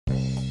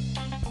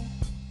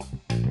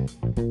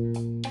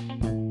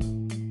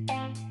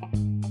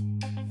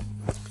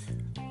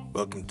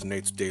Welcome to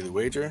Nate's Daily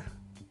Wager.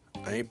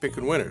 I ain't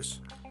picking winners,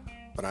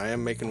 but I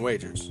am making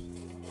wagers.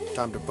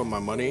 Time to put my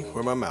money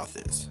where my mouth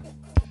is.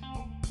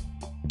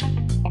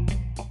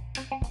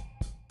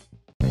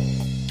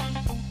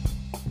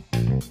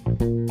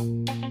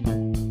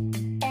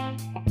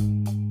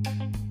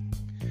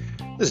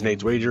 This is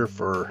Nate's Wager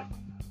for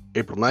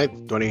April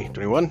 9th,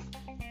 2021.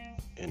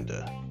 And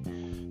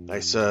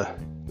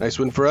nice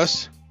win for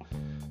us.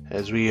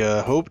 As we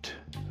hoped,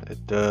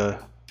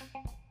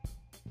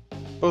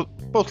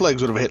 both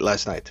legs would have hit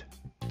last night.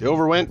 They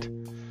overwent,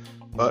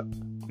 but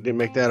we didn't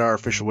make that our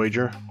official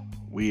wager.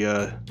 We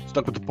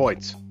stuck with the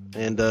points,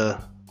 and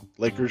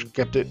Lakers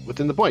kept it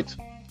within the points.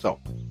 So,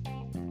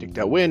 take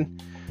that win,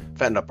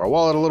 fatten up our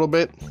wallet a little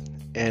bit,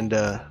 and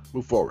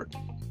move forward.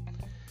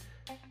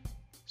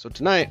 So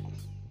tonight,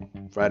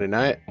 Friday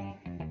night,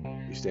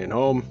 be staying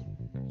home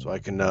so I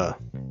can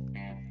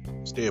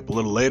stay up a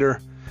little later,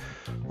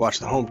 watch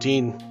the home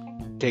team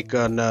take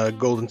on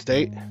Golden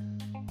State.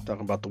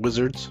 Talking about the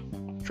Wizards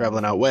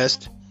traveling out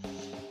west.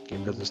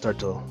 Game doesn't start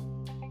till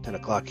 10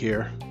 o'clock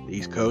here, the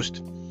East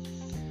Coast.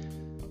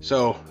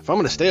 So if I'm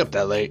going to stay up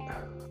that late,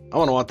 I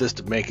want this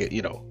to make it,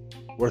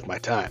 worth my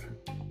time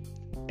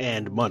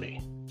and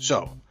money.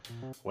 So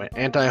went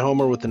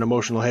anti-homer with an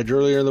emotional hedge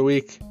earlier in the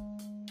week.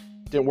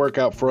 Didn't work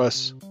out for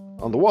us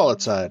on the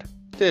wallet side.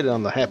 Did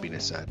on the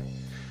happiness side.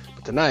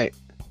 But tonight,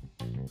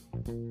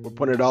 we're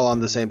putting it all on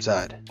the same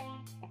side.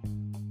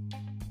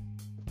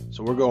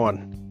 So we're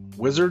going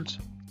Wizards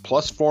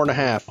plus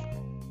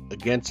 4.5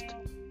 against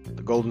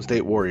the Golden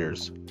State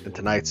Warriors in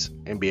tonight's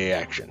NBA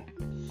action.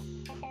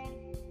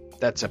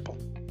 That simple.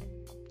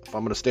 If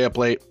I'm going to stay up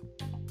late,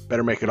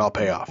 better make it all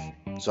pay off.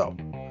 So,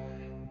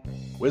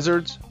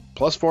 Wizards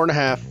plus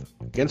 4.5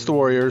 against the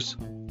Warriors.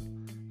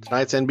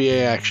 Tonight's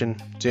NBA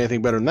action. See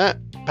anything better than that?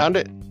 Pound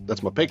it.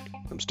 That's my pick.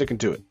 I'm sticking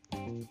to it.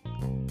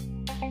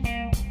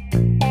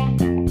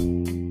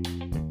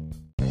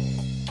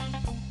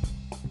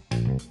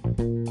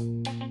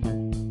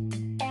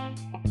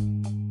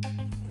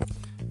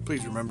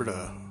 Please remember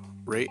to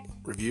rate,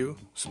 review,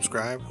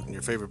 subscribe in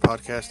your favorite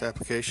podcast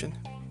application.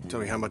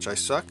 Tell me how much I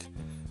suck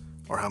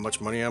or how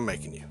much money I'm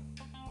making you.